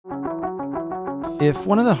If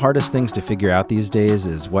one of the hardest things to figure out these days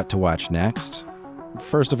is what to watch next,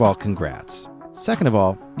 first of all, congrats. Second of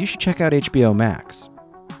all, you should check out HBO Max.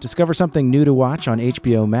 Discover something new to watch on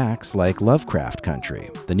HBO Max like Lovecraft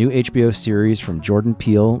Country, the new HBO series from Jordan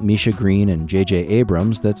Peele, Misha Green, and J.J.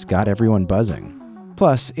 Abrams that's got everyone buzzing.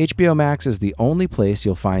 Plus, HBO Max is the only place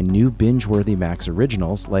you'll find new binge-worthy Max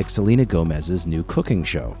originals like Selena Gomez's new cooking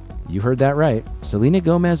show. You heard that right. Selena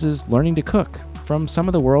Gomez is learning to cook from some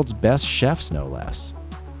of the world's best chefs, no less.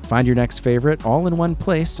 Find your next favorite all in one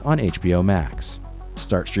place on HBO Max.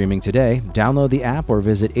 Start streaming today, download the app, or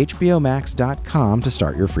visit hbomax.com to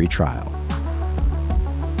start your free trial.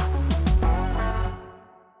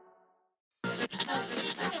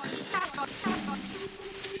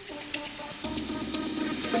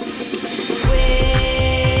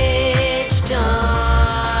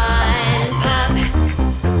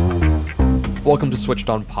 Welcome to Switched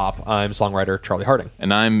on Pop. I'm songwriter Charlie Harding.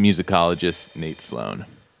 And I'm musicologist Nate Sloan.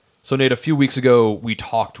 So, Nate, a few weeks ago, we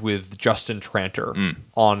talked with Justin Tranter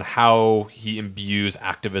on how he imbues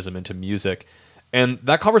activism into music. And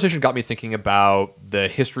that conversation got me thinking about the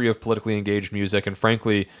history of politically engaged music. And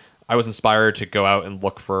frankly, I was inspired to go out and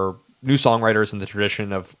look for new songwriters in the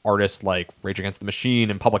tradition of artists like Rage Against the Machine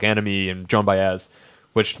and Public Enemy and Joan Baez,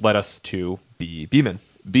 which led us to Bhiman.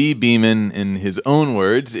 Bhiman, in his own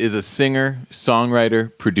words, is a singer,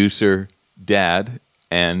 songwriter, producer, dad,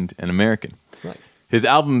 and an American. That's nice. His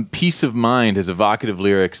album Peace of Mind has evocative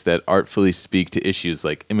lyrics that artfully speak to issues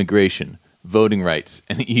like immigration, voting rights,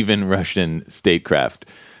 and even Russian statecraft.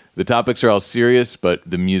 The topics are all serious, but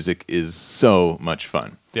the music is so much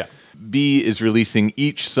fun. Yeah. B is releasing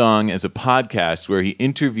each song as a podcast where he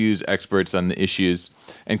interviews experts on the issues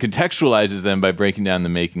and contextualizes them by breaking down the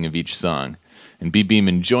making of each song. And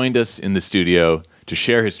Bhiman joined us in the studio to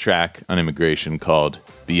share his track on immigration called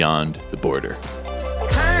Beyond the Border.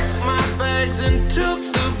 Packed my bags and took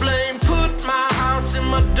the blame, put my house in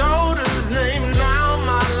my daughter's name. Now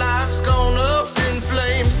my life's gone up in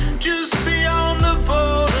flames, just beyond the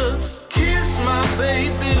border. Kiss my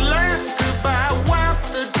baby, last goodbye, wipe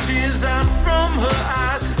the tears out from her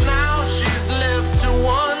eyes. Now she's left to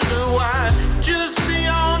wonder why, just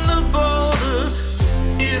beyond the border.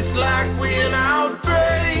 It's like we're an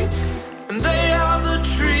outbreak, and they are the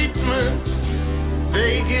treatment.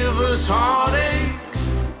 They give us heartache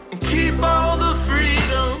and keep all the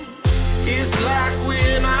freedom. It's like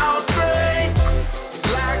we're an outbreak.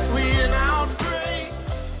 It's like we're an outbreak.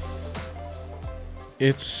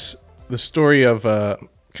 It's the story of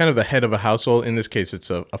kind of the head of a household. In this case, it's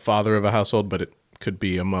a father of a household, but it could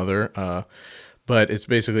be a mother. But it's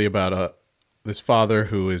basically about this father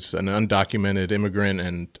who is an undocumented immigrant,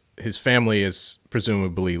 and his family is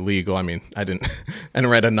presumably legal. I mean, I didn't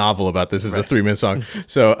write a novel about this. It's a 3-minute song,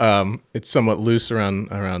 so it's somewhat loose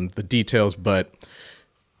around the details. But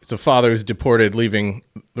it's a father who's deported, leaving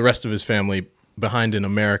the rest of his family behind in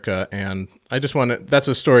America. And I just that's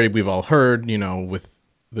a story we've all heard, with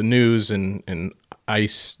the news and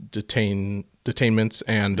ICE detainments,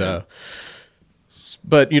 and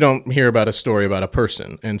but you don't hear about a story about a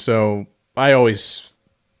person. And so I always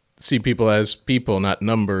see people as people, not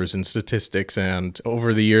numbers and statistics. And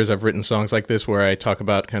over the years, I've written songs like this where I talk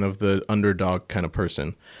about kind of the underdog kind of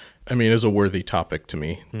person. I mean, it is a worthy topic to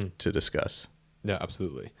me to discuss. Yeah,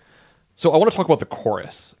 absolutely. So I want to talk about the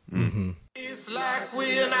chorus. Mm-hmm. It's like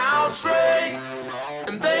we're an outbreak,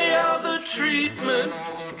 and they are the treatment.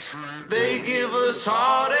 They give us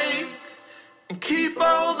heartache and keep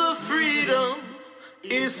all the freedom.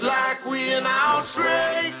 It's like we're an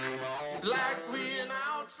outbreak. It's like we're an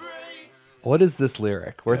outbreak. What is this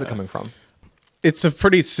lyric? Where's it coming from? It's a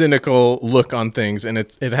pretty cynical look on things, and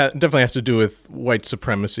it definitely has to do with white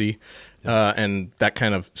supremacy and that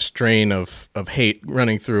kind of strain of hate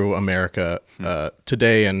running through America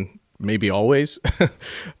today and maybe always,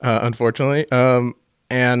 unfortunately.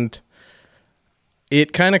 And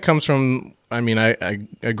it kind of comes from, I mean, I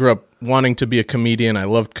grew up wanting to be a comedian. I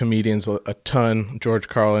loved comedians a ton, George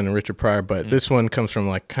Carlin and Richard Pryor, but this one comes from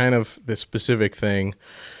like kind of this specific thing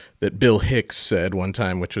that Bill Hicks said one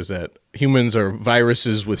time, which was that humans are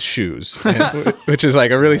viruses with shoes, which is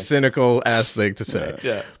like a really cynical ass thing to say.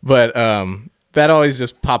 Yeah. But that always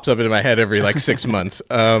just pops up into my head every like 6 months.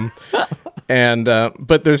 But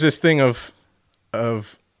there's this thing of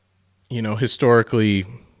historically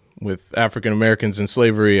with African Americans in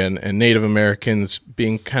slavery and Native Americans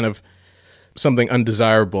being kind of something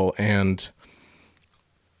undesirable, and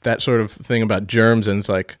that sort of thing about germs, and it's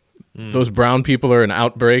like those brown people are an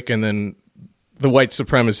outbreak, and then the white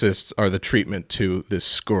supremacists are the treatment to this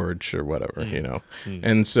scourge or whatever,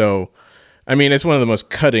 And so I mean, it's one of the most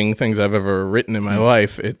cutting things I've ever written in my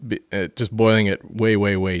life. It just boiling it way,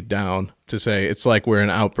 way, way down to say it's like we're an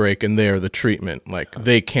outbreak and they are the treatment. Like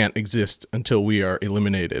they can't exist until we are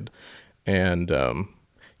eliminated. And,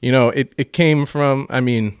 it came from, I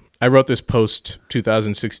mean, I wrote this post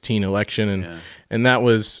 2016 election and that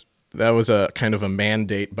was a kind of a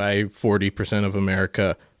mandate by 40% of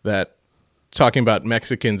America that talking about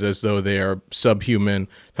Mexicans as though they are subhuman,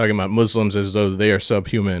 talking about Muslims as though they are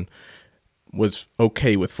subhuman, was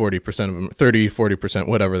okay with 40% of them, 30, 40%,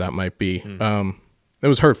 whatever that might be. It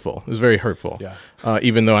was hurtful. It was very hurtful. Yeah.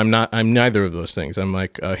 Even though I'm neither of those things. I'm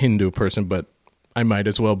like a Hindu person, but I might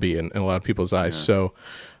as well be in a lot of people's eyes. Yeah. So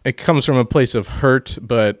it comes from a place of hurt,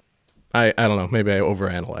 but I don't know, maybe I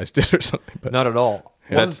overanalyzed it or something. But not at all.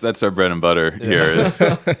 Yeah. That's our bread and butter here is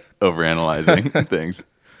overanalyzing things.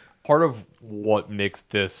 Part of what makes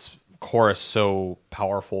this chorus so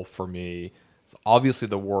powerful for me is obviously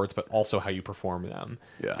the words, but also how you perform them.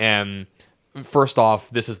 Yeah. And first off,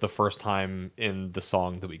 this is the first time in the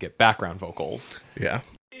song that we get background vocals. Yeah.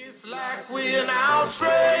 It's like we're an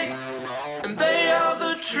outbreak, and they are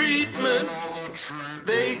the treatment.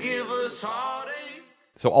 They give us heartache.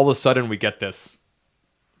 So all of a sudden we get this.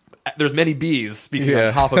 There's many bees speaking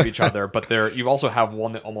on top of each other, but you also have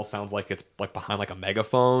one that almost sounds like it's like behind like a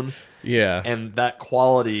megaphone. Yeah. And that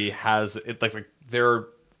quality has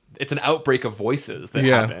it's an outbreak of voices that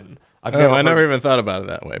happen. I never even thought about it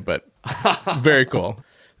that way, but very cool.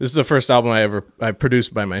 This is the first album I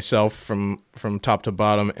produced by myself from top to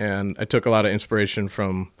bottom, and I took a lot of inspiration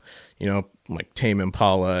from, like Tame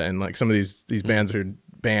Impala and like some of these bands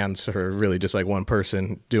are really just like one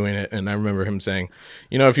person doing it. And I remember him saying,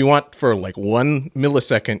 if you want for like 1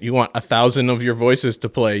 millisecond, you want 1,000 of your voices to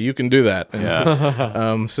play, you can do that.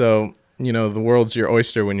 And so, the world's your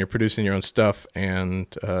oyster when you're producing your own stuff. And,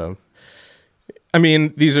 I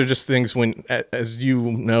mean, these are just things when, as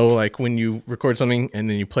like when you record something and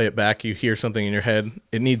then you play it back, you hear something in your head,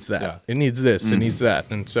 it needs that. Yeah. It needs this, it needs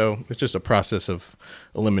that. And so it's just a process of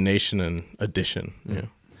elimination and addition. Yeah.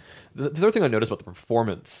 The other thing I noticed about the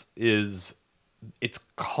performance is its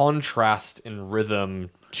contrast in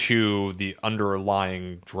rhythm to the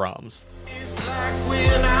underlying drums. It's like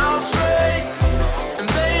we're an outbreak, and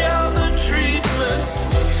they are the treatment.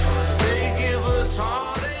 They give us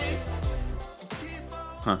heartache.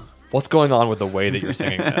 What's going on with the way that you're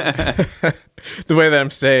singing this? The way that I'm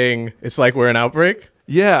saying it's like we're an outbreak?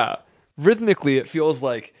 Yeah. Rhythmically, it feels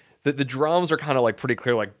like the drums are kind of like pretty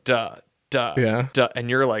clear, like duh. Yeah. And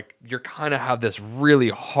you're kind of have this really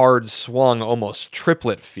hard swung, almost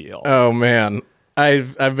triplet feel. Oh man,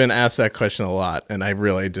 I've been asked that question a lot, and I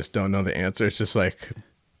really just don't know the answer. It's just like,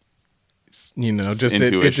 just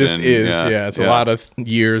it just is. Yeah, it's a lot of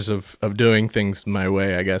years of doing things my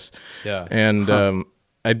way, I guess. Yeah. And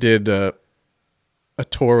I did a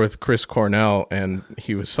tour with Chris Cornell, and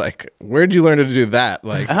he was like, "Where'd you learn to do that?"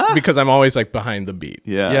 Like, because I'm always like behind the beat.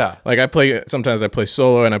 Yeah. Like sometimes I play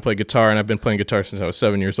solo and I play guitar, and I've been playing guitar since I was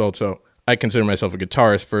 7 years old. So I consider myself a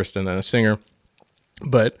guitarist first and then a singer.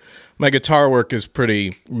 But my guitar work is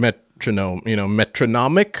pretty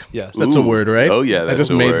metronomic. Yes. That's a word, right? Oh yeah, I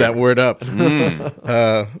just made that word up.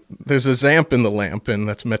 There's a zamp in the lamp, and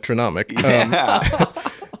that's metronomic. Yeah.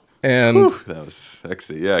 And that was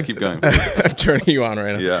sexy. Yeah, keep going. I'm turning you on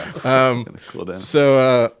right now. Yeah. Cool down.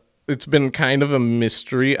 So it's been kind of a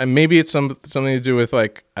mystery. Maybe it's something to do with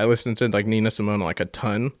like I listen to like Nina Simone like a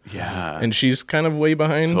ton. Yeah. And she's kind of way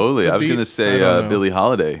behind. Totally. I was going to say Billie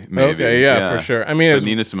Holiday. Maybe. Okay. Yeah, for sure. I mean,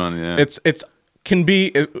 Nina Simone. Yeah. It's can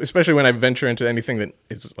be, especially when I venture into anything that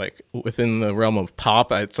is like within the realm of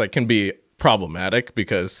pop. It's like can be problematic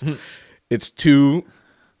because it's too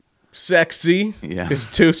sexy. Yeah. It's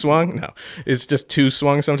too swung. No, it's just too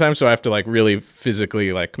swung sometimes. So I have to like really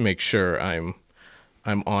physically like make sure I'm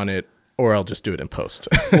on it, or I'll just do it in post.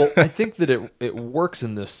 Well, I think that it works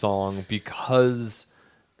in this song because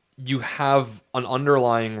you have an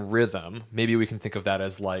underlying rhythm. Maybe we can think of that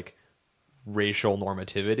as like racial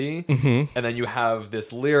normativity. Mm-hmm. And then you have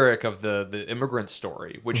this lyric of the immigrant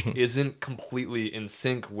story, which isn't completely in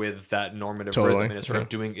sync with that normative rhythm, and it's sort of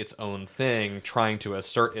doing its own thing, trying to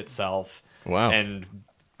assert itself and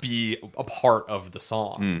be a part of the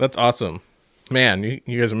song. That's awesome. Man,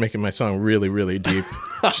 you guys are making my song really, really deep.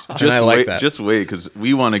 I like that. Just wait, because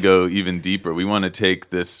we want to go even deeper. We want to take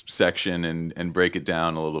this section and break it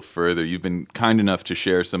down a little further. You've been kind enough to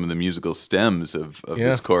share some of the musical stems of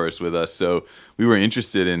this chorus with us. So we were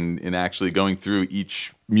interested in actually going through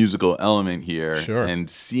each musical element here and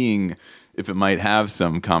seeing if it might have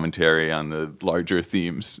some commentary on the larger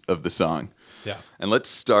themes of the song. Yeah. And let's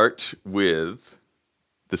start with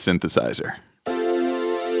the synthesizer.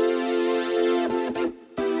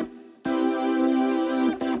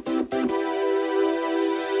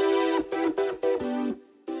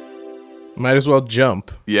 Might as well jump.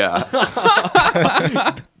 Yeah.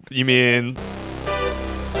 You mean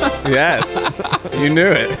Yes. You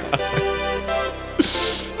knew it.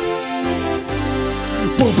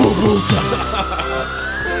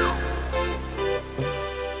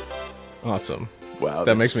 Awesome. Wow.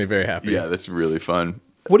 That makes me very happy. Yeah, that's really fun.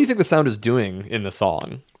 what do you think the sound is doing in the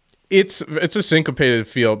song? It's a syncopated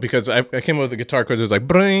feel because I came up with the guitar chords. It was like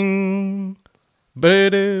bring,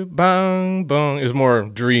 bang, bang. Is more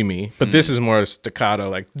dreamy, but this is more staccato,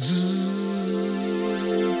 like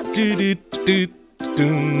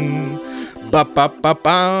ba ba ba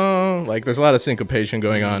ba. Like there's a lot of syncopation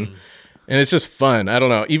going on, and it's just fun. I don't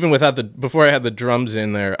know. Even without before I had the drums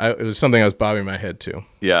in there, it was something I was bobbing my head to.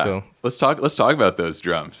 Yeah. So Let's talk about those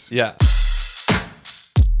drums. Yeah.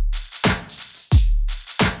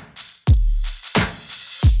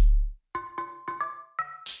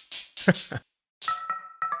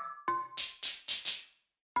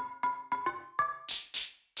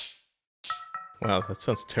 wow, that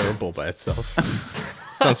sounds terrible by itself.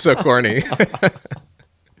 Sounds so corny.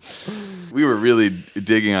 We were really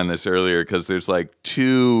digging on this earlier because there's like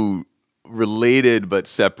two related but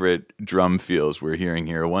separate drum feels we're hearing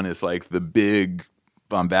here. One is like the big,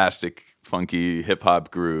 bombastic, funky hip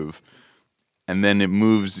hop groove. And then it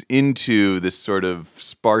moves into this sort of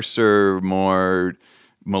sparser, more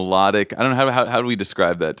melodic. I don't know how do we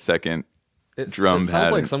describe that second drum It sounds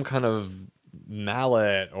pattern? like some kind of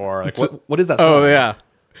mallet or like what is that? Oh sound?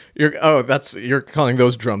 yeah. You're calling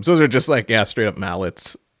those drums. Those are just like straight up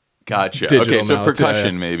mallets. Gotcha. Digital Okay, so mallets,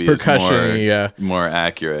 percussion yeah. maybe Percussion, is more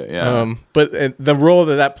accurate. Yeah. But the role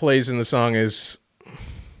that plays in the song is,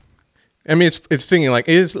 I mean, it's singing like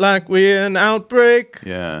 "It's like we're an outbreak."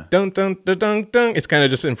 Yeah. Dun dun dun dun dun. It's kind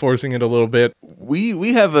of just enforcing it a little bit.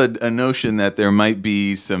 We have a notion that there might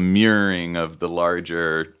be some mirroring of the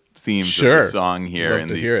larger themes Sure. of the song here Love in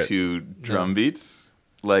to hear these it. two drum beats.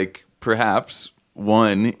 Like perhaps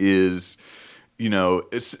one is,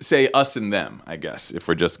 say us and them, I guess, if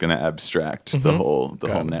we're just going to abstract the whole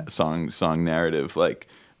song narrative. Like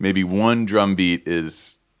maybe one drum beat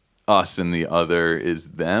is us and the other is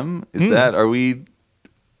them. Is are we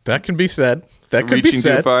That can be said. That could be reaching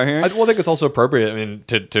said. too far here? I think it's also appropriate. I mean,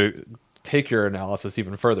 to take your analysis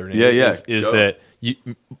even further. Yeah. Is Go. that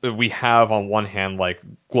we have on one hand like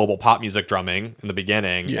global pop music drumming in the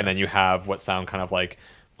beginning, Yeah. and then you have what sound kind of like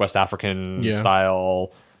West African Yeah.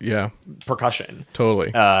 style Yeah, percussion.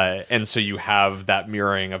 totally. And so you have that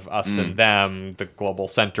mirroring of us and them, the global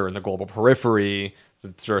center and the global periphery,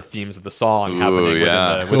 the sort of themes of the song happening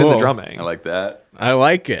yeah. within the Cool. drumming. I like that. I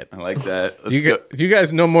like it. I like that. Let's You, go. you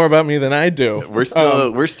guys know more about me than I do. We're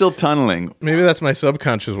still tunneling. Maybe that's my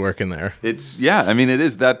subconscious working there. I mean, it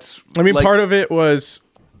is. That's. I mean, like- part of it was,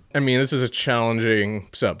 this is a challenging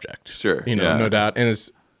subject. Sure, no doubt, and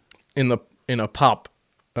it's in a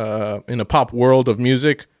pop world of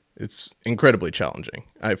music, it's incredibly challenging.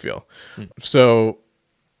 I feel so.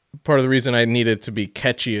 Part of the reason I needed to be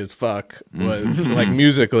catchy as fuck was like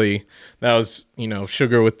musically, that was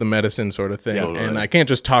sugar with the medicine sort of thing, Totally. and I can't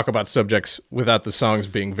just talk about subjects without the songs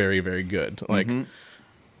being very, very good. Like.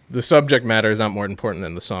 The subject matter is not more important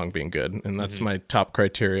than the song being good, and that's my top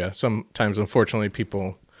criteria. Sometimes, unfortunately,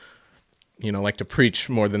 people, like to preach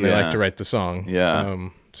more than they like to write the song. Yeah.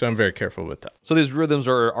 So I'm very careful with that. So these rhythms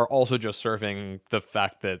are also just serving the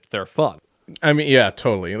fact that they're fun. I mean, yeah,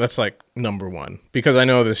 totally. That's like number one because I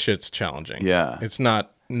know this shit's challenging. Yeah. It's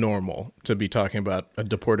not normal to be talking about a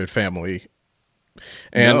deported family.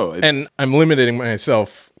 And No, it's- and I'm limiting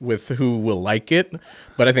myself with who will like it,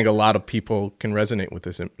 but I think a lot of people can resonate with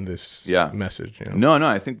this message. No,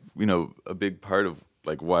 I think a big part of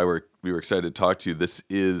like why we were excited to talk to you. This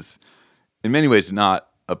is in many ways not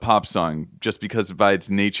a pop song, just because by its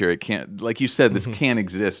nature it can't. Like you said, this can't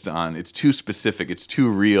exist on. It's too specific. It's too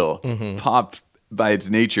real. Pop by its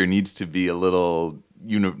nature needs to be a little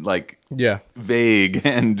Yeah. vague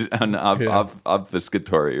and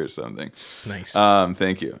obfuscatory or something. Nice.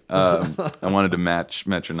 Thank you. I wanted to match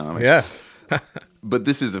metronomic. Yeah. But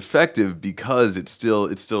this is effective because it's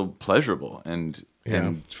still pleasurable and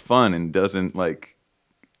fun and doesn't like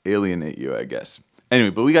alienate you, I guess. Anyway,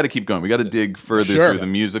 but we got to keep going. We got to dig further Sure. through the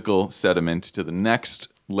musical sediment to the next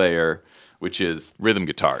layer, which is rhythm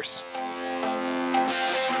guitars.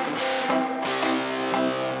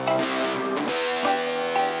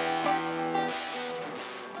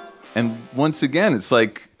 And once again, it's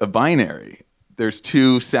like a binary. there's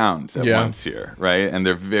two sounds at Yeah. once here, right? And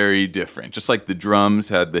they're very different. Just like the drums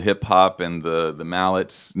had the hip hop and the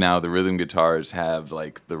mallets, now the rhythm guitars have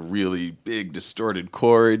like the really big distorted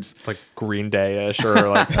chords. It's like Green Day-ish or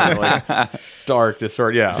like, kind of like dark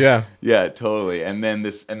distort. Yeah. Yeah. Yeah, totally. And then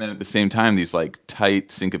at the same time, these like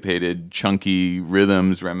tight, syncopated, chunky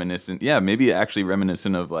rhythms, reminiscent. Yeah, maybe actually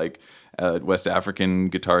reminiscent of like West African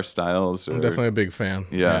guitar styles. I'm definitely a big fan.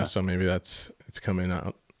 Yeah. So maybe it's coming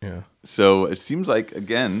out. Yeah. So it seems like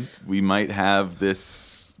again we might have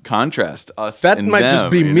this contrast. Us. That and might them, just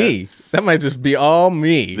be you know? me. That might just be all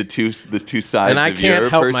me. The two sides. and I of can't your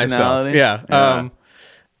help myself. personality. Yeah.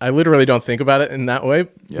 I literally don't think about it in that way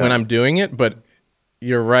Yeah. when I'm doing it, but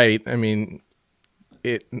you're right. I mean,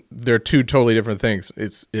 they're two totally different things.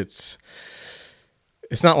 It's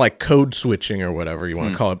not like code switching or whatever you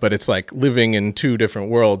want to call it, but it's like living in two different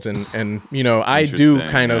worlds. And you know, I do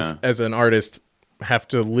Interesting, kind of, yeah. as an artist, have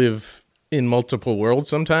to live in multiple worlds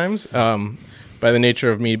sometimes by the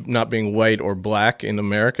nature of me not being white or black in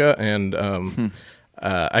America. And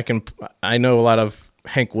I know a lot of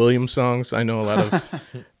Hank Williams songs. I know a lot of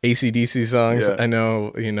AC/DC songs. Yeah. I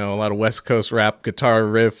know, a lot of West Coast rap guitar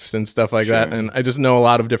riffs and stuff like that. And I just know a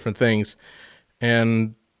lot of different things.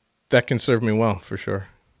 And that can serve me well, for sure.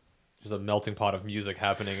 There's a melting pot of music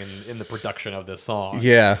happening in the production of this song.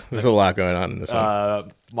 Yeah, there's a lot going on in this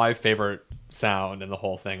song. My favorite sound in the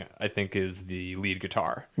whole thing, I think, is the lead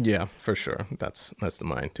guitar. Yeah, for sure. That's the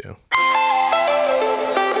mine too.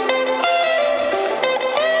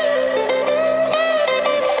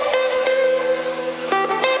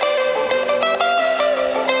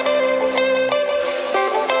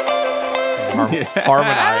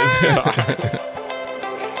 Harmonized guitar.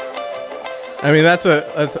 I mean,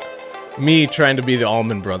 that's me trying to be the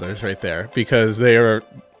Allman Brothers right there, because they are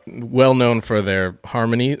well known for their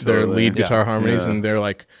harmony, their lead guitar harmonies, and they're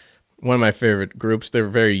like one of my favorite groups. They're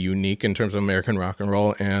very unique in terms of American rock and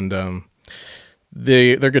roll, and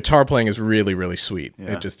their guitar playing is really, really sweet.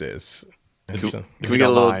 Yeah. It just is. And Can, so- can we get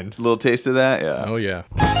a don't mind. little taste of that? Yeah. oh yeah.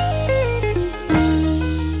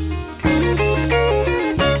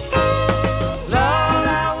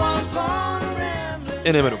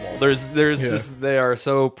 Inimitable. There's just, they are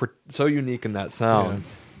so unique in that sound.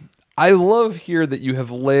 I love here that you have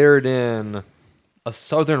layered in a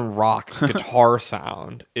southern rock guitar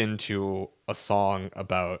sound into a song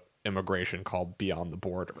about immigration called Beyond the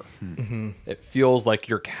Border. It feels like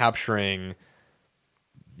you're capturing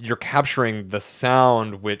the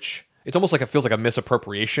sound, which it's almost like it feels like a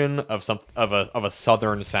misappropriation of a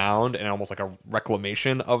southern sound, and almost like a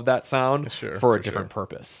reclamation of that sound for a different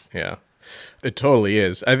purpose. Yeah, it totally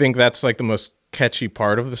is. I think that's like the most catchy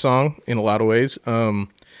part of the song in a lot of ways.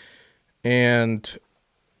 And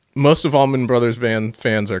most of Allman Brothers Band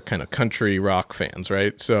fans are kind of country rock fans,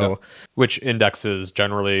 right? So, Which indexes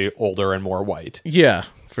generally older and more white. yeah,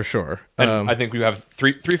 for sure. And I think we have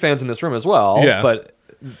three fans in this room as well. Yeah. But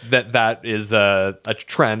that is a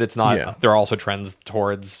trend. It's not. Yeah. There are also trends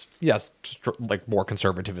towards like more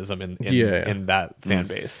conservatism in that fan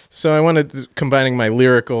base. So I wanted combining my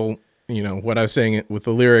lyrical, what I was saying with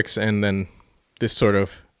the lyrics, and then this sort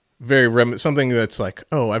of very something that's like,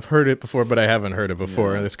 oh, I've heard it before, but I haven't heard it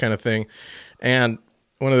before, this kind of thing. And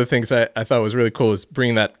one of the things I thought was really cool was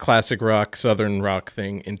bringing that classic rock, southern rock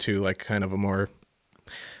thing into like kind of a more,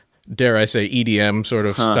 dare I say, EDM sort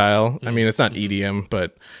of style. I mean, it's not EDM,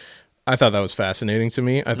 but I thought that was fascinating to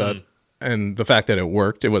me. I thought, and the fact that it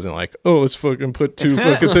worked, it wasn't like, oh, let's fucking put two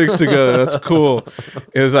fucking things together. That's cool.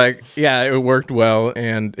 It was like, yeah, it worked well,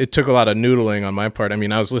 and it took a lot of noodling on my part. I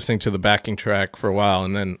mean, I was listening to the backing track for a while,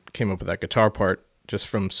 and then came up with that guitar part just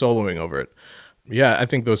from soloing over it. Yeah, I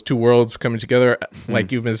think those two worlds coming together,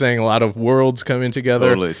 like you've been saying, a lot of worlds coming together.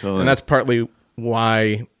 Totally. And that's partly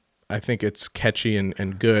why I think it's catchy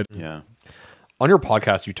and good. Yeah. On your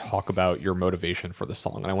podcast, you talk about your motivation for the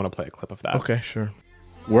song, and I want to play a clip of that. Okay, sure.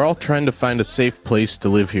 We're all trying to find a safe place to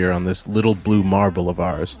live here on this little blue marble of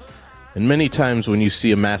ours. And many times when you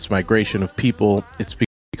see a mass migration of people, it's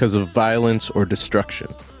because of violence or destruction.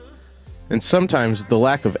 And sometimes the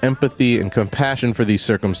lack of empathy and compassion for these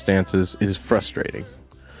circumstances is frustrating.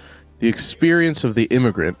 The experience of the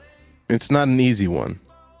immigrant, it's not an easy one.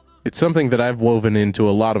 It's something that I've woven into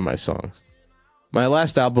a lot of my songs. My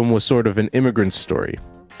last album was sort of an immigrant story.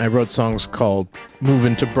 I wrote songs called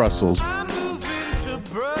Moving to Brussels,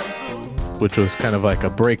 which was kind of like a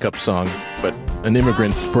breakup song, but an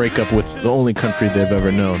immigrant's breakup with the only country they've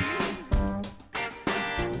ever known.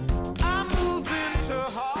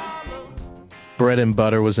 Bread and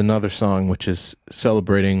Butter was another song which is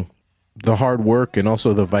celebrating the hard work and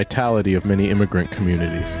also the vitality of many immigrant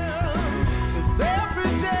communities.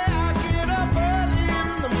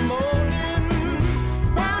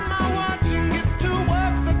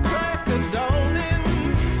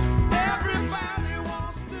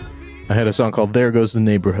 I had a song called There Goes the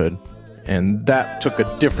Neighborhood, and that took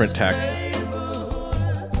a different tack.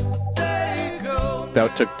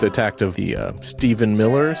 That took the tact of the Stephen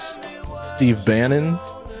Millers, Steve Bannon,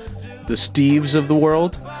 the Steves of the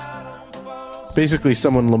world. Basically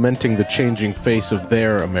someone lamenting the changing face of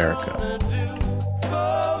their America.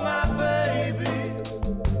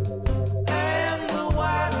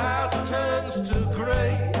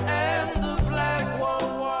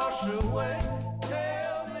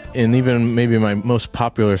 And even maybe my most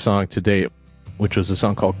popular song to date, which was a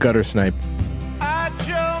song called Gutter Snipe. I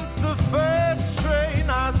jumped the first train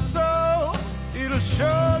I saw. It'll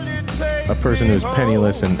surely take A person me who's home.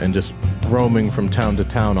 penniless and just roaming from town to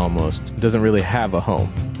town almost, doesn't really have a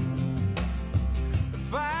home.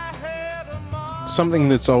 If I had a mom, Something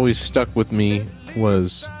that's always stuck with me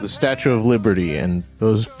was the Statue of Liberty and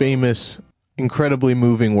those famous, incredibly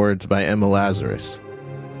moving words by Emma Lazarus.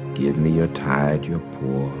 Give me your tired, your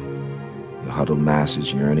poor, your huddled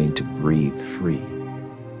masses yearning to breathe free.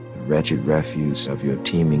 The wretched refuse of your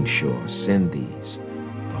teeming shore, send these,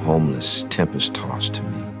 the homeless, tempest-tossed to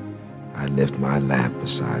me. I lift my lamp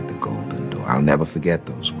beside the golden door. I'll never forget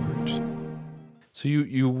those words. So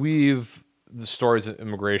you weave the stories of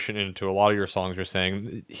immigration into a lot of your songs. You're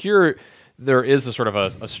saying here there is a sort of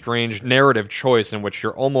a strange narrative choice in which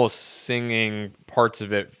you're almost singing parts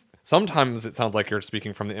of it. Sometimes it sounds like you're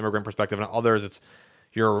speaking from the immigrant perspective, and others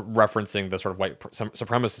you're referencing the sort of white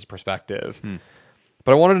supremacist perspective.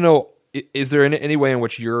 But I wanted to know, is there any way in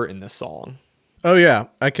which you're in this song? Oh yeah,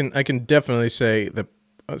 I can definitely say that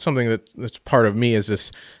something that's part of me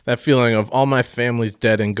is that feeling of all my family's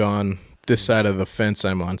dead and gone this side of the fence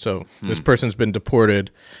I'm on. So this person's been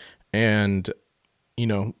deported and,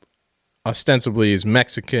 ostensibly is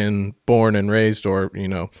Mexican, born and raised, or,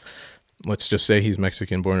 let's just say he's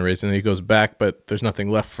Mexican, born and raised, and then he goes back, but there's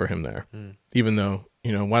nothing left for him there. Even though,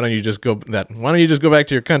 why don't you just go back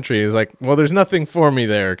to your country? Is like, well, there's nothing for me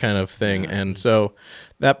there kind of thing. And so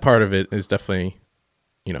that part of it is definitely,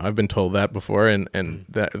 I've been told that before, and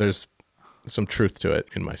that there's some truth to it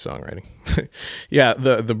in my songwriting. Yeah,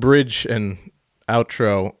 the bridge and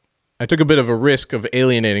outro, I took a bit of a risk of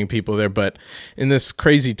alienating people there, but in this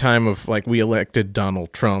crazy time of like we elected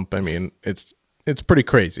Donald Trump, I mean, it's pretty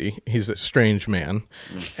crazy. He's a strange man,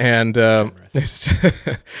 and and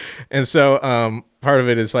so part of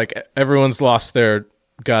it is like everyone's lost their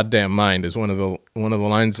goddamn mind is one of the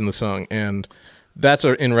lines in the song, and that's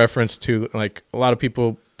in reference to like a lot of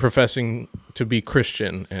people professing to be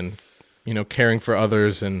Christian and caring for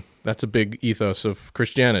others, and that's a big ethos of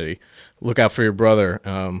Christianity. Look out for your brother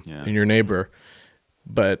and your neighbor,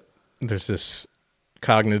 but there's this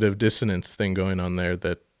cognitive dissonance thing going on there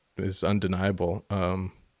that is undeniable.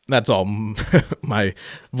 That's all my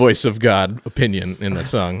voice of God opinion in that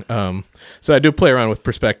song. So I do play around with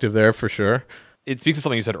perspective there for sure. It speaks to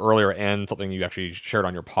something you said earlier and something you actually shared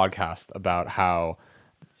on your podcast about how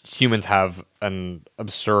humans have an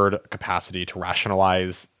absurd capacity to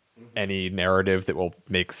rationalize any narrative that will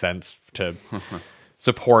make sense to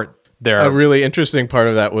support their... A really interesting part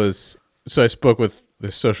of that was, so I spoke with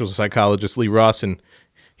the social psychologist Lee Ross, and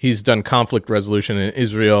he's done conflict resolution in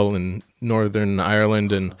Israel and Northern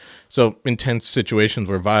Ireland, and so intense situations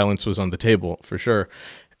where violence was on the table for sure.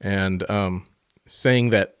 And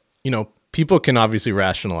saying that, people can obviously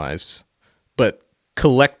rationalize, but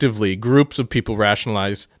collectively, groups of people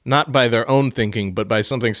rationalize not by their own thinking, but by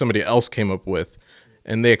something somebody else came up with,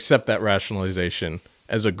 and they accept that rationalization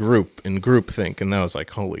as a group in groupthink. And that was like,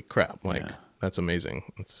 holy crap, that's amazing.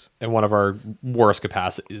 And one of our worst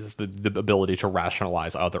capacities is the ability to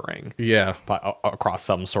rationalize othering. Yeah. Across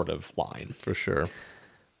some sort of line. For sure.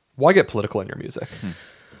 Why get political in your music?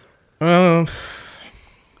 I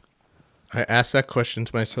ask that question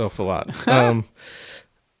to myself a lot.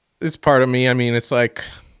 It's part of me. I mean, it's like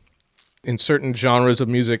in certain genres of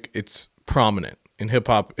music, it's prominent. In hip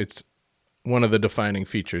hop, it's one of the defining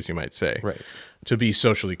features, you might say, right, to be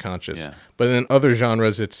socially conscious. Yeah. But in other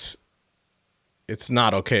genres, it's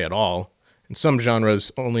not okay at all. In some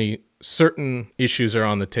genres, only certain issues are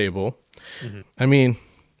on the table. Mm-hmm. I mean,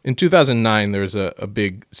 in 2009, there was a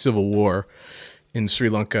big civil war in Sri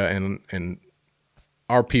Lanka, and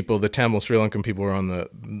our people, the Tamil Sri Lankan people, were on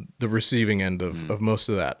the receiving end of most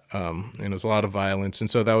of that. And it was a lot of violence. And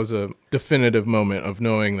so that was a definitive moment of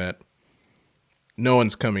knowing that no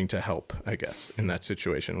one's coming to help, I guess, in that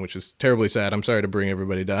situation, which is terribly sad. I'm sorry to bring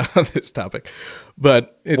everybody down on this topic,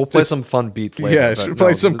 but we'll play some fun beats later. Yeah, should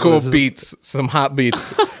play some cool beats, some hot beats.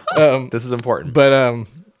 This is important. But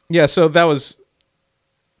yeah, so that was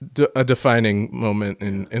a defining moment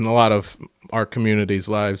in a lot of our community's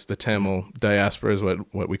lives. The Tamil diaspora is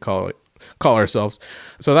what we call it. call ourselves.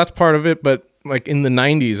 So that's part of it. But like in the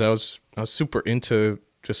 90s, I was super into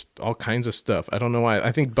just all kinds of stuff. I don't know why.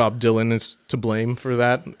 I think Bob Dylan is to blame for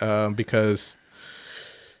that because,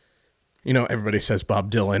 you know, everybody says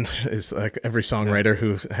Bob Dylan is like every songwriter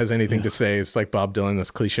who has anything to say is like Bob Dylan.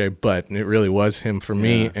 That's cliche, but it really was him for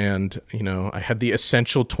me. And, you know, I had the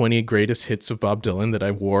essential 20 greatest hits of Bob Dylan that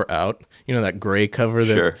I wore out. You know, that gray cover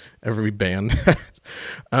that every band has,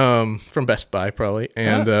 from Best Buy probably.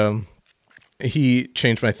 And he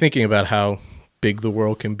changed my thinking about how big the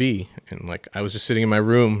world can be. And like, I was just sitting in my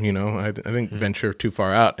room, you know, I didn't venture too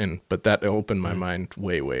far out, but that opened my mind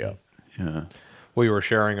way, way up. Yeah. What you were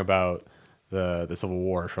sharing about the Civil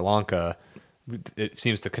War in Sri Lanka, it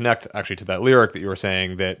seems to connect actually to that lyric that you were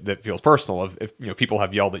saying that feels personal. If you know, people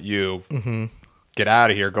have yelled at you, get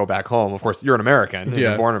out of here, go back home. Of course, you're an American, and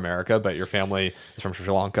you're born in America, but your family is from Sri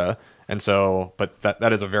Lanka, and so, but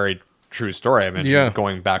that is a very true story. I mentioned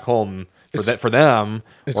going back home for them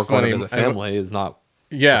or going to visit family is not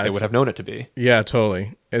what they would have known it to be. Yeah,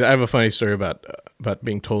 totally. I have a funny story about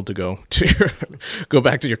being told to go go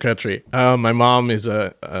back to your country. My mom is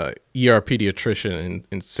a ER pediatrician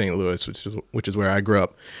in St. Louis, which is where I grew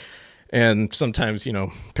up. And sometimes, you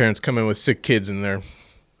know, parents come in with sick kids and they're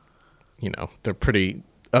pretty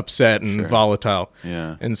upset and volatile.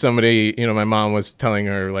 Yeah. And somebody, you know, my mom was telling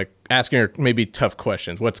her, like, asking her maybe tough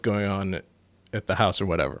questions. What's going on at the house or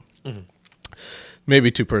whatever. Mm-hmm.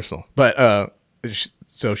 Maybe too personal. But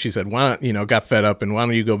so she said, why don't, you know, got fed up and why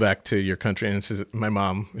don't you go back to your country? And this is my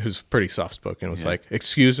mom, who's pretty soft-spoken, was like,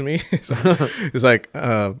 excuse me? It's like,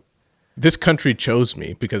 this country chose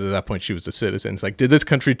me, because at that point she was a citizen. It's like, did this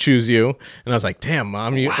country choose you? And I was like, damn,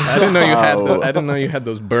 Mom, I didn't know you had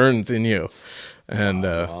those burns in you.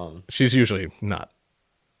 And she's usually not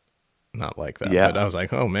like that. Yeah. But I was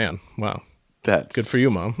like, oh man, wow. That's good for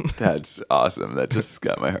you, Mom. That's awesome. That just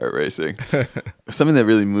got my heart racing. Something that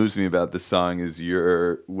really moves me about this song is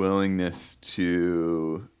your willingness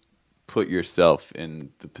to put yourself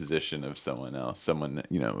in the position of someone else, someone,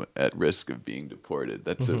 you know, at risk of being deported.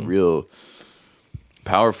 That's a real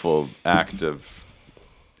powerful act of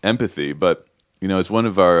empathy. But, you know, as one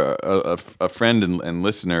of our, a friend and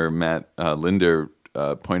listener, Matt Linder,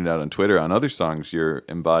 pointed out on Twitter, on other songs, you're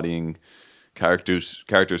embodying characters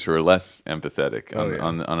who are less empathetic.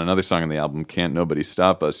 On another song on the album, Can't Nobody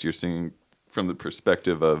Stop Us, you're singing from the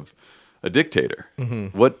perspective of a dictator.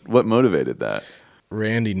 What motivated that?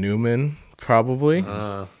 Randy Newman, probably,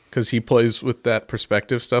 because he plays with that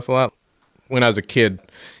perspective stuff a lot. When I was a kid,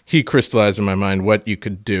 he crystallized in my mind what you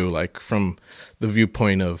could do, like from the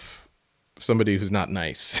viewpoint of somebody who's not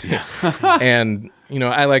nice. Yeah. And, you know,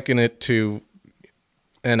 I liken it to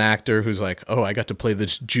an actor who's like, oh, I got to play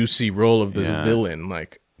this juicy role of this villain.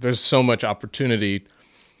 Like, there's so much opportunity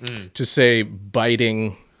to say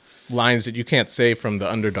biting lines that you can't say from the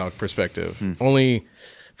underdog perspective. Only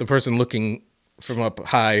the person looking from up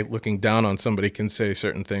high, looking down on somebody, can say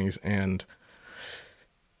certain things. And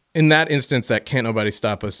in that instance, that Can't Nobody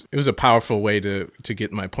Stop Us, it was a powerful way to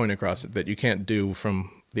get my point across, that you can't do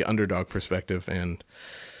from the underdog perspective. And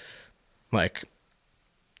like,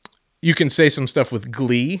 you can say some stuff with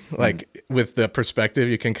glee, like with the perspective,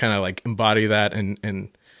 you can kind of like embody that and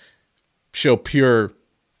show pure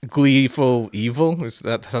gleeful evil.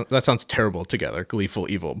 That sounds terrible together, gleeful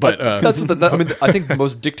evil. But I mean, I think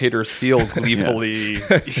most dictators feel gleefully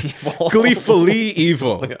evil. Gleefully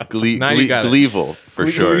evil. Yeah. Gleeful, for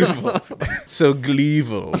sure. So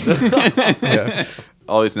gleeful. Yeah.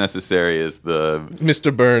 Always necessary is the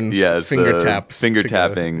Mr. Burns finger taps. Finger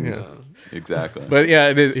tapping. Yeah. Exactly. But yeah,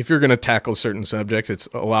 it is, if you're going to tackle certain subjects, it's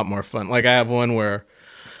a lot more fun. Like, I have one where,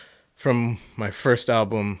 from my first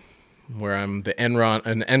album, where I'm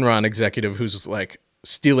an Enron executive who's like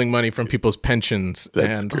stealing money from people's pensions.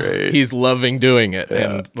 That's and great. He's loving doing it. Yeah.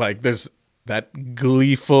 And like, there's that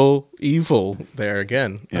gleeful evil there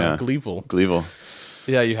again. Yeah. Gleeful.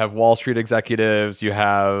 Yeah, you have Wall Street executives. You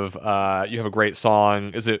have a great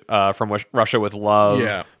song. Is it from Russia with Love?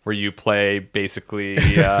 Yeah. Where you play basically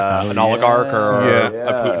an oligarch or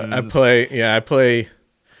a Putin. I play.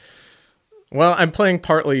 Well, I'm playing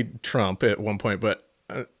partly Trump at one point, but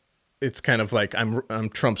it's kind of like I'm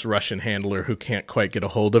Trump's Russian handler who can't quite get a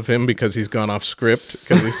hold of him because he's gone off script,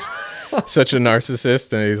 because he's such a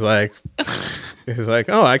narcissist, and he's like,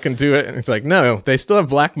 oh, I can do it, and it's like, no, they still have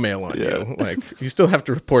blackmail on you, like you still have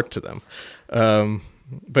to report to them.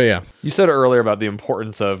 But yeah, you said earlier about the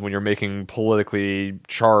importance of, when you're making politically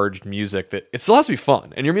charged music, that it still has to be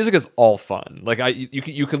fun, and your music is all fun. Like,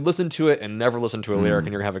 you could listen to it and never listen to a lyric,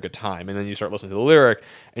 and you're gonna have a good time, and then you start listening to the lyric,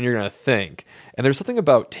 and you're gonna think. And there's something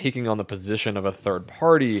about taking on the position of a third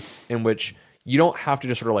party in which you don't have to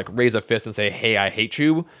just sort of like raise a fist and say, hey, I hate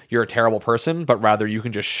you, you're a terrible person, but rather you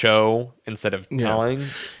can just show instead of telling.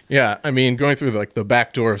 Yeah, I mean, going through like the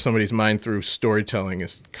back door of somebody's mind through storytelling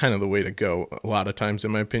is kind of the way to go a lot of times,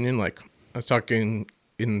 in my opinion. Like I was talking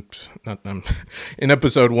in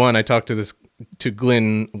episode 1, I talked to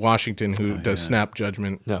Glenn Washington, who does Snap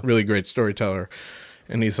Judgment, really great storyteller.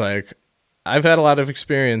 And he's like, I've had a lot of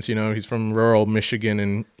experience, you know, he's from rural Michigan,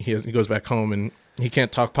 and he goes back home and he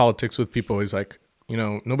can't talk politics with people. He's like, you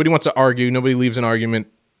know, nobody wants to argue. Nobody leaves an argument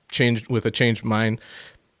with a changed mind.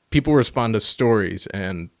 People respond to stories,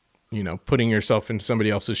 and, you know, putting yourself into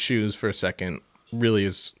somebody else's shoes for a second really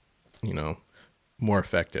is, you know, more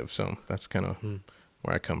effective. So that's kind of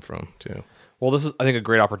where I come from too. Well, this is, I think, a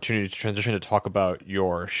great opportunity to transition to talk about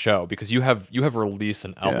your show, because you have released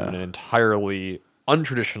an album in an entirely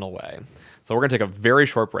untraditional way. So we're going to take a very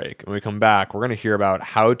short break. When we come back, we're going to hear about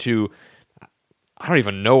how to, I don't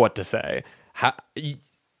even know what to say. How do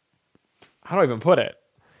I even put it?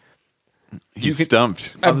 He's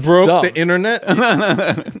stumped. I broke the internet.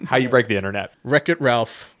 How you break the internet. Wreck-It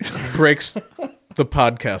Ralph breaks the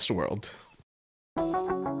podcast world.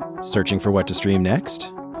 Searching for what to stream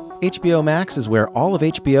next? HBO Max is where all of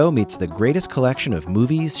HBO meets the greatest collection of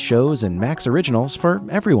movies, shows, and Max originals for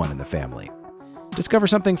everyone in the family. Discover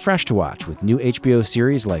something fresh to watch with new HBO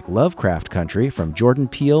series like Lovecraft Country from Jordan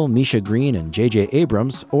Peele, Misha Green, and J.J.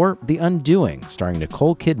 Abrams, or The Undoing, starring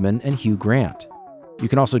Nicole Kidman and Hugh Grant. You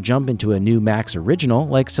can also jump into a new Max original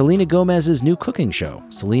like Selena Gomez's new cooking show,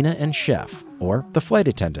 Selena and Chef, or The Flight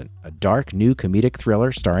Attendant, a dark new comedic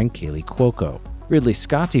thriller starring Kaylee Cuoco. Ridley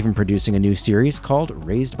Scott's even producing a new series called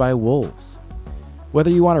Raised by Wolves. Whether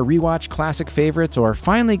you want to rewatch classic favorites or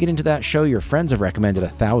finally get into that show your friends have recommended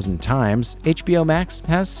 1,000 times, HBO Max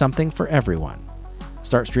has something for everyone.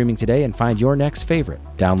 Start streaming today and find your next favorite.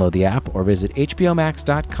 Download the app or visit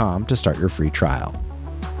hbomax.com to start your free trial.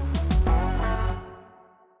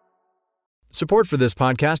 Support for this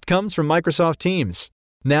podcast comes from Microsoft Teams.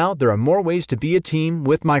 Now there are more ways to be a team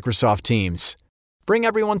with Microsoft Teams. Bring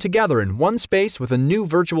everyone together in one space with a new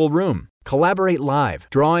virtual room. Collaborate live,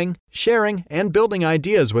 drawing, sharing, and building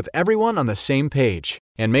ideas with everyone on the same page.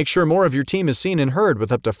 And make sure more of your team is seen and heard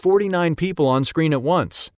with up to 49 people on screen at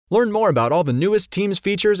once. Learn more about all the newest Teams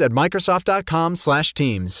features at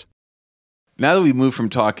Microsoft.com/Teams. Now that we moved from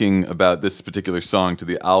talking about this particular song to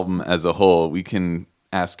the album as a whole, we can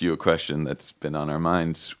ask you a question that's been on our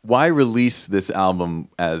minds. Why release this album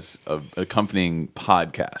as an accompanying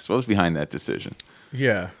podcast? What was behind that decision?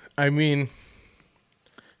 Yeah, I mean,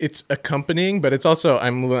 it's accompanying, but it's also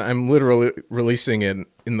I'm literally releasing it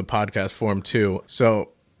in the podcast form too. So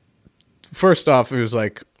first off, it was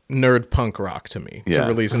like nerd punk rock to me to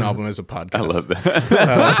release an album as a podcast. I love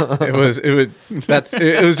that.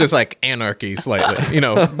 it was just like anarchy slightly, you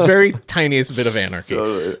know, very tiniest bit of anarchy.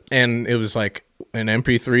 Totally. And it was like an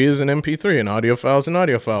MP3 is an MP3, an audio file is an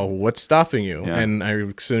audio file. What's stopping you? Yeah. And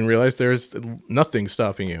I soon realized there's nothing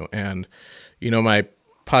stopping you. And you know, my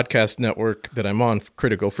podcast network that I'm on,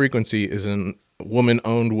 Critical Frequency, is a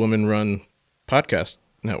woman-owned, woman-run podcast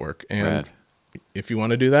network. And if you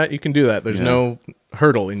want to do that, you can do that. There's no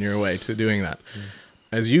hurdle in your way to doing that.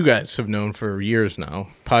 As you guys have known for years now,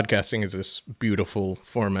 podcasting is this beautiful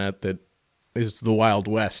format that is the Wild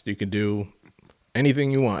West. You can do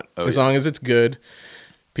anything you want. As long as it's good,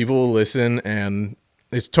 people will listen, and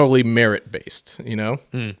it's totally merit-based, you know?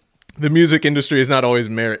 The music industry is not always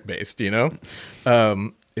merit-based, you know?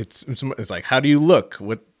 It's like, how do you look?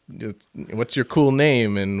 What's your cool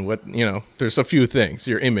name? And what, you know, there's a few things,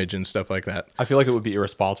 your image and stuff like that. I feel like it would be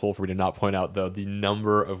irresponsible for me to not point out, though, the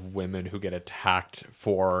number of women who get attacked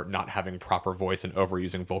for not having proper voice and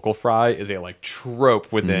overusing vocal fry is a like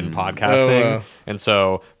trope within podcasting. And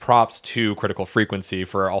so props to Critical Frequency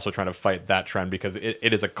for also trying to fight that trend, because it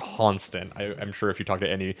is a constant. I'm sure if you talk to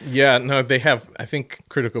any... Yeah, no, they have, I think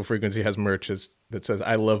Critical Frequency has merch that says,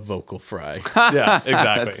 I love vocal fry. Yeah,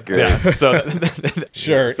 exactly. That's great. Yeah, so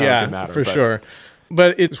sure, sure.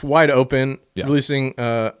 But it's wide open. Yeah. Releasing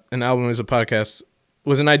an album as a podcast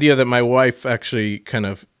was an idea that my wife actually kind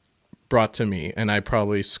of brought to me, and I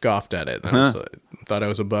probably scoffed at it. I thought I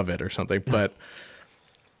was above it or something. But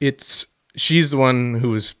she's the one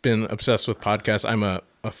who has been obsessed with podcasts. I'm a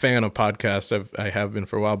fan of podcasts. I have been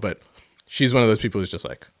for a while, but she's one of those people who's just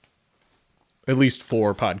like, at least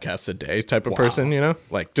 4 podcasts a day type of person, you know,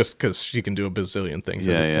 like just because she can do a bazillion things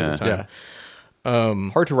at a time.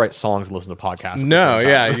 Yeah. Hard to write songs and listen to podcasts. No,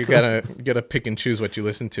 you gotta pick and choose what you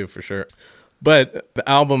listen to for sure. But the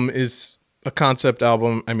album is a concept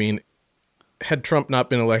album. I mean, had Trump not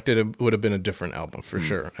been elected, it would have been a different album for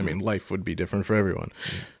sure. I mean, life would be different for everyone.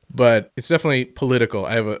 But it's definitely political.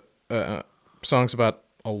 I have songs about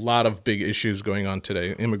a lot of big issues going on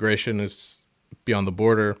today. Immigration is Beyond the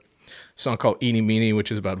Border. A song called Eeny Meeny,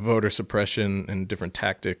 which is about voter suppression and different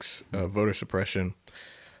tactics of voter suppression.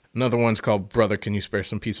 Another one's called Brother, Can You Spare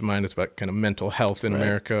Some Peace of Mind? It's about kind of mental health in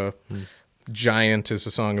America. Giant is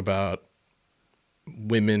a song about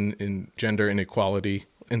women in gender inequality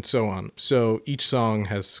and so on. So each song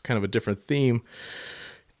has kind of a different theme.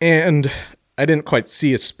 And I didn't quite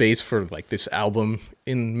see a space for like this album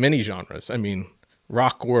in many genres. I mean,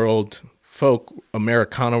 rock world, folk,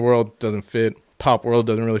 Americana world doesn't fit. Pop world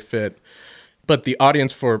doesn't really fit. But the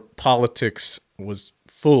audience for politics was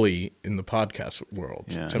fully in the podcast world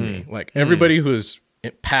to me. Like everybody who is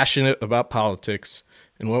passionate about politics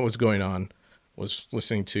and what was going on was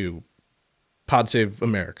listening to Pod Save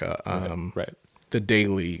America, The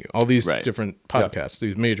Daily, all these different podcasts,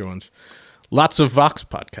 these major ones. Lots of Vox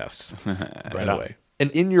podcasts, by the way.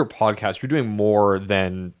 And in your podcast, you're doing more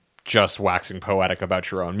than just waxing poetic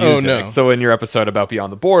about your own music. Oh, no. So in your episode about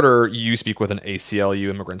Beyond the Border, you speak with an ACLU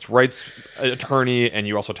immigrants' rights attorney, and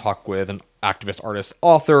you also talk with an activist, artist,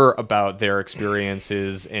 author about their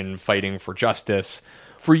experiences in fighting for justice.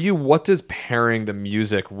 For you, what does pairing the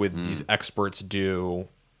music with these experts do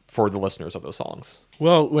for the listeners of those songs?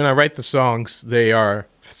 Well, when I write the songs, they are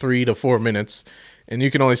 3 to 4 minutes, and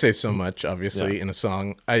you can only say so much, obviously, in a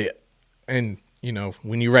song. You know,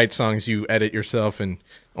 when you write songs, you edit yourself, and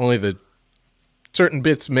only the certain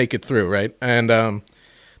bits make it through, right? And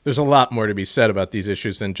there's a lot more to be said about these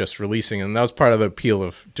issues than just releasing, and that was part of the appeal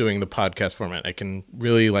of doing the podcast format. I can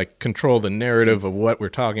really like control the narrative of what we're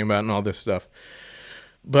talking about and all this stuff.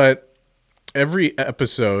 But every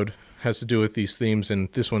episode has to do with these themes,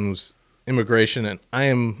 and this one was immigration, and I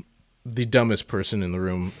am the dumbest person in the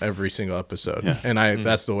room every single episode, and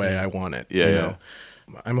that's the way I want it. You know?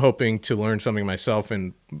 I'm hoping to learn something myself,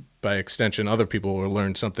 and by extension, other people will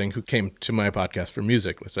learn something who came to my podcast for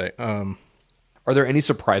music, let's say. Are there any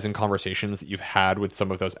surprising conversations that you've had with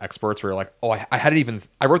some of those experts where you're like, oh,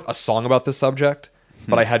 I wrote a song about this subject,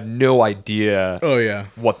 but I had no idea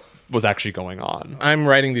what was actually going on? I'm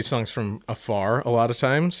writing these songs from afar a lot of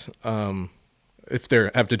times. If they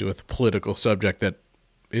have to do with a political subject that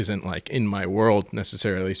isn't like in my world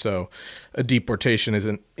necessarily. So a deportation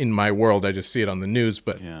isn't in my world. I just see it on the news,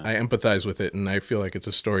 but I empathize with it, and I feel like it's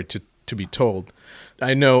a story to be told.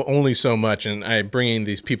 I know only so much, and I bring in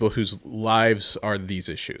these people whose lives are these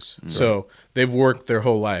issues. Mm-hmm. So they've worked their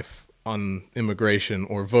whole life on immigration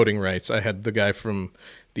or voting rights. I had the guy from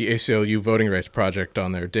the ACLU Voting Rights Project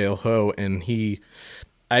on there, Dale Ho, and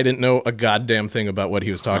I didn't know a goddamn thing about what he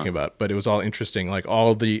was talking about, but it was all interesting. Like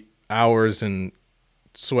all the hours and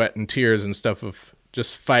sweat and tears and stuff of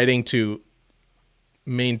just fighting to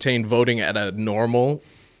maintain voting at a normal,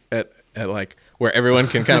 at like where everyone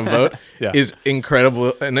can kind of vote is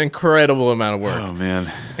incredible, an incredible amount of work. Oh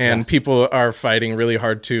man. And people are fighting really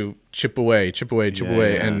hard to chip away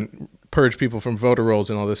and purge people from voter rolls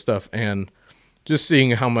and all this stuff. And just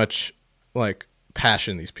seeing how much like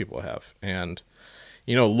passion these people have. And,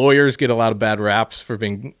 you know, lawyers get a lot of bad raps for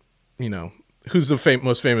being, you know, who's the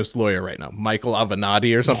most famous lawyer right now? Michael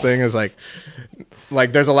Avenatti or something is like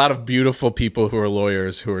there's a lot of beautiful people who are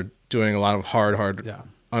lawyers who are doing a lot of hard,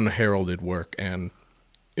 unheralded work. And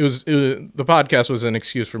the podcast was an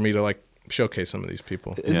excuse for me to like showcase some of these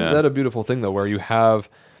people. Isn't that a beautiful thing though, where you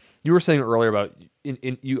were saying earlier about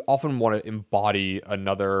you often want to embody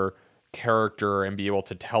another character and be able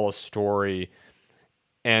to tell a story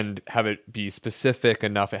and have it be specific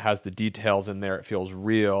enough, it has the details in there, it feels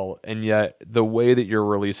real. And yet the way that you're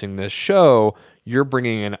releasing this show, you're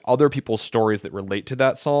bringing in other people's stories that relate to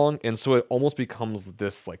that song. And so it almost becomes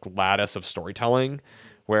this like lattice of storytelling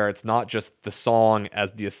where it's not just the song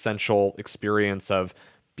as the essential experience of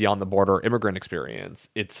Beyond the Border immigrant experience.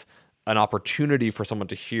 It's an opportunity for someone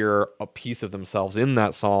to hear a piece of themselves in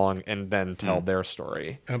that song and then tell their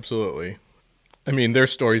story. Absolutely. I mean, their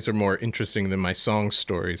stories are more interesting than my song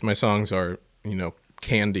stories. My songs are, you know,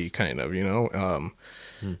 candy kind of, you know.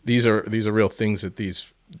 These are real things that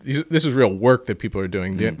this is real work that people are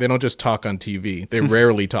doing. They don't just talk on TV. They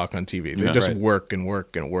rarely talk on TV. They just work and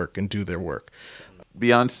work and work and do their work.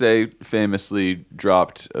 Beyonce famously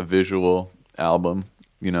dropped a visual album,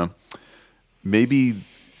 you know. Maybe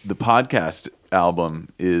the podcast album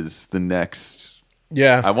is the next.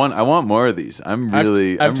 Yeah, I want more of these. I've told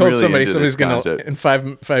really somebody's into gonna concept. in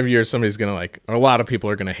five years somebody's gonna like, or a lot of people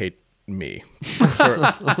are gonna hate me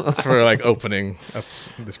for like opening up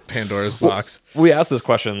this Pandora's box. We asked this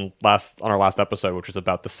question on our last episode, which was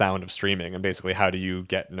about the sound of streaming and basically how do you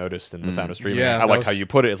get noticed in the sound of streaming. Yeah, I like how you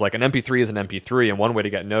put it. Is like an MP3 is an MP3, and one way to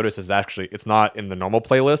get noticed is actually it's not in the normal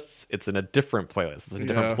playlists. It's in a different playlist. It's in a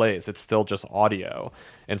different place. It's still just audio.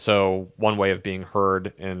 And so one way of being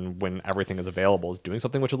heard and when everything is available is doing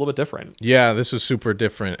something which is a little bit different. Yeah, this is super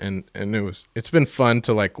different, and it's been fun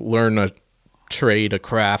to like learn a trade, a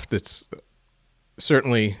craft that's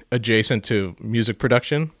certainly adjacent to music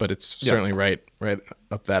production, but it's certainly right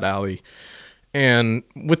up that alley. And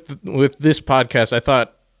with this podcast,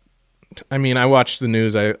 I watched the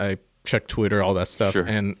news, I checked Twitter, all that stuff,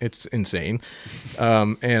 and it's insane.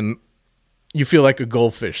 And you feel like a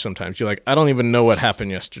goldfish sometimes. You're like, I don't even know what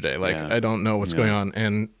happened yesterday. Like, I don't know what's going on.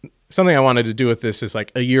 And something I wanted to do with this is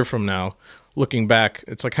like a year from now, looking back,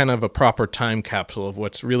 it's like kind of a proper time capsule of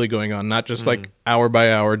what's really going on, not just like hour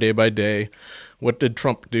by hour, day by day. What did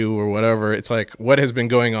Trump do or whatever? It's like what has been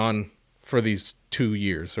going on for these 2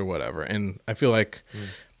 years or whatever. And I feel like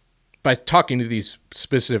by talking to these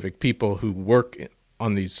specific people who work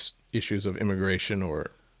on these issues of immigration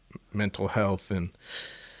or mental health and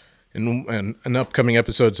upcoming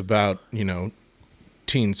episodes about,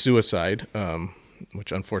 teen suicide,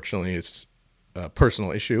 which unfortunately is a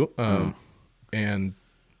personal issue, and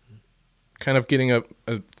kind of getting a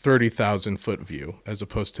 30,000 foot view as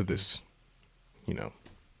opposed to this,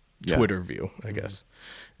 Twitter view, I guess.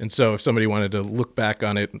 And so if somebody wanted to look back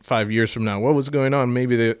on it 5 years from now, what was going on?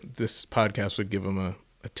 Maybe this podcast would give them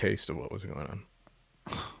a taste of what was going on.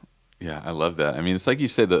 Yeah, I love that. I mean, it's like you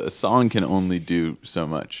said, a song can only do so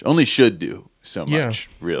much, only should do so much,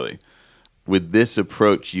 really. With this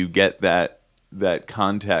approach, you get that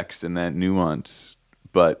context and that nuance,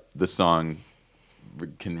 but the song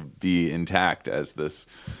can be intact as this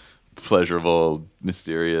pleasurable,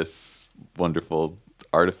 mysterious, wonderful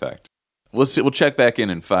artifact. We'll see. We'll check back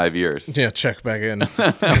in 5 years. Yeah, check back in.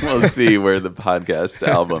 We'll see where the podcast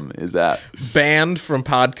album is at. Banned from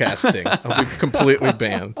podcasting. I'll be completely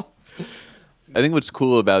banned. I think what's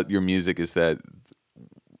cool about your music is that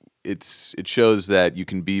it shows that you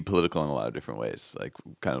can be political in a lot of different ways, like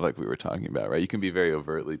kind of like we were talking about, right? You can be very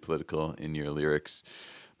overtly political in your lyrics,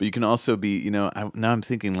 but you can also be, now I'm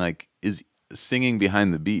thinking like, is singing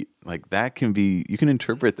behind the beat, like that can be, you can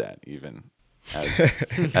interpret that even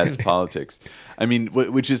as politics. I mean,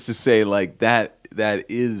 which is to say like that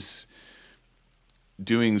is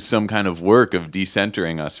doing some kind of work of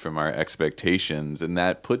decentering us from our expectations, and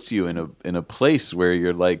that puts you in a place where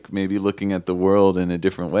you're like maybe looking at the world in a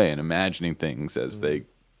different way and imagining things as they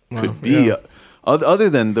could be, other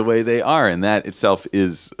than the way they are, and that itself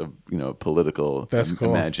is a political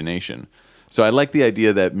imagination. So I like the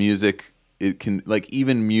idea that music, it can, like,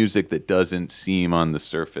 even music that doesn't seem on the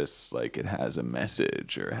surface like it has a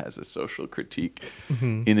message or has a social critique,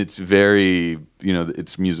 in its very,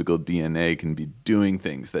 its musical DNA can be doing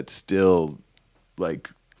things that still like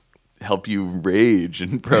help you rage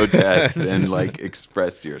and protest and like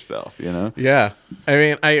express yourself, Yeah. I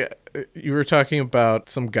mean, you were talking about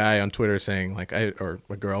some guy on Twitter saying like, or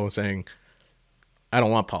a girl was saying, I don't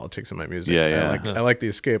want politics in my music. I like the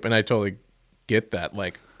escape. And I totally get that.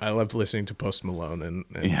 Like, I loved listening to Post Malone and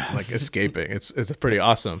like escaping. It's pretty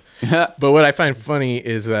awesome. But what I find funny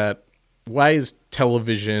is that why is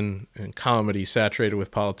television and comedy saturated with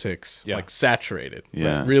politics? Like saturated.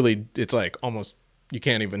 Yeah. But really, it's like almost you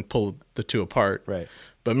can't even pull the two apart. Right.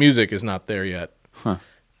 But music is not there yet.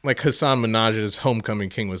 Like Hassan Minaj's Homecoming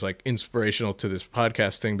King was like inspirational to this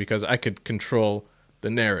podcast thing because I could control the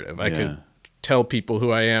narrative. I could tell people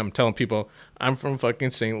who I am, telling people I'm from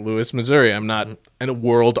fucking St. Louis, Missouri. I'm not a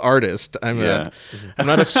world artist. I'm not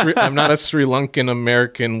a Sri Lankan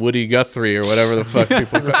American Woody Guthrie or whatever the fuck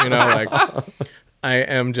people, like I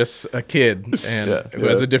am just a kid who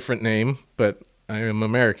has a different name, but I am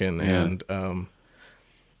American,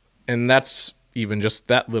 and that's even just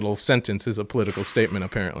that little sentence is a political statement,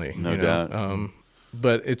 apparently. No doubt.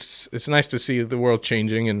 But it's nice to see the world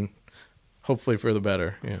changing and hopefully for the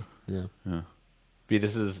better. Yeah. B,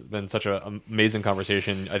 this has been such an amazing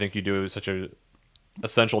conversation. I think you do such a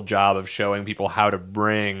essential job of showing people how to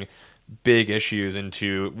bring big issues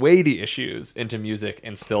weighty issues into music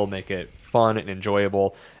and still make it fun and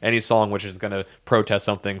enjoyable. Any song which is going to protest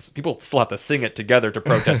something, people still have to sing it together to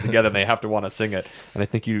protest together, and they have to want to sing it. And I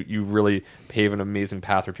think you really pave an amazing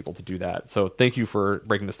path for people to do that. So thank you for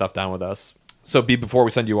breaking this stuff down with us. So, B, before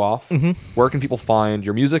we send you off, where can people find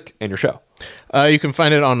your music and your show? You can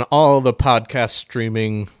find it on all the podcast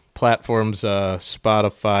streaming platforms,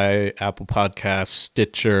 Spotify, Apple Podcasts,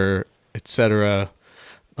 Stitcher, etc.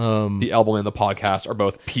 The album and the podcast are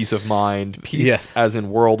both Peace of Mind. Peace Yes. as in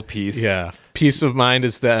world peace. Yeah. Peace of Mind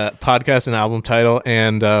is the podcast and album title.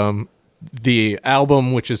 And the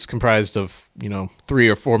album, which is comprised of, 3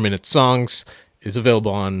 or 4 minute songs, is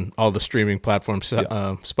available on all the streaming platforms,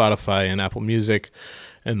 Spotify and Apple Music.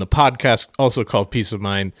 And the podcast, also called Peace of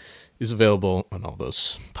Mind, is available on all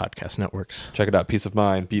those podcast networks. Check it out. Peace of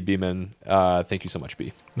Mind. B. Beeman. Thank you so much,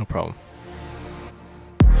 B. No problem.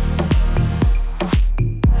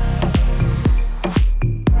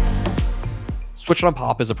 Switched on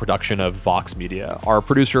Pop is a production of Vox Media. Our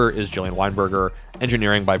producer is Jillian Weinberger,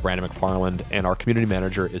 engineering by Brandon McFarland, and our community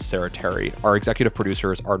manager is Sarah Terry. Our executive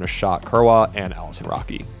producers are Nishat Kurwa and Allison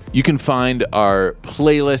Rocky. You can find our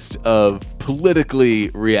playlist of politically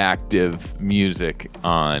reactive music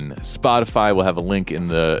on Spotify. We'll have a link in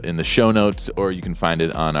the show notes, or you can find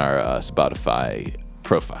it on our Spotify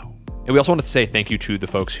profile. And we also wanted to say thank you to the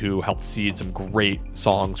folks who helped seed some great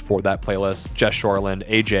songs for that playlist. Jess Shoreland,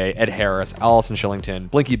 AJ, Ed Harris, Allison Shillington,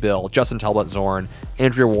 Blinky Bill, Justin Talbot Zorn,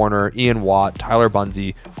 Andrea Warner, Ian Watt, Tyler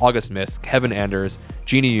Bunzy, August Mist, Kevin Anders,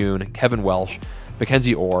 Jeannie Yoon, Kevin Welsh,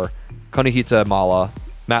 Mackenzie Orr, Konihita Mala,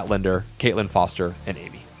 Matt Linder, Caitlin Foster, and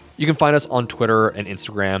Amy. You can find us on Twitter and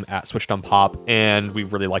Instagram at Switched on Pop, and we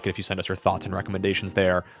really like it if you send us your thoughts and recommendations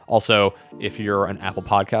there. Also, if you're an Apple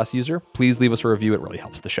Podcast user, please leave us a review. It really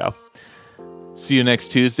helps the show. See you next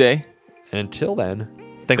Tuesday. And until then,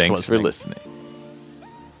 thanks for listening.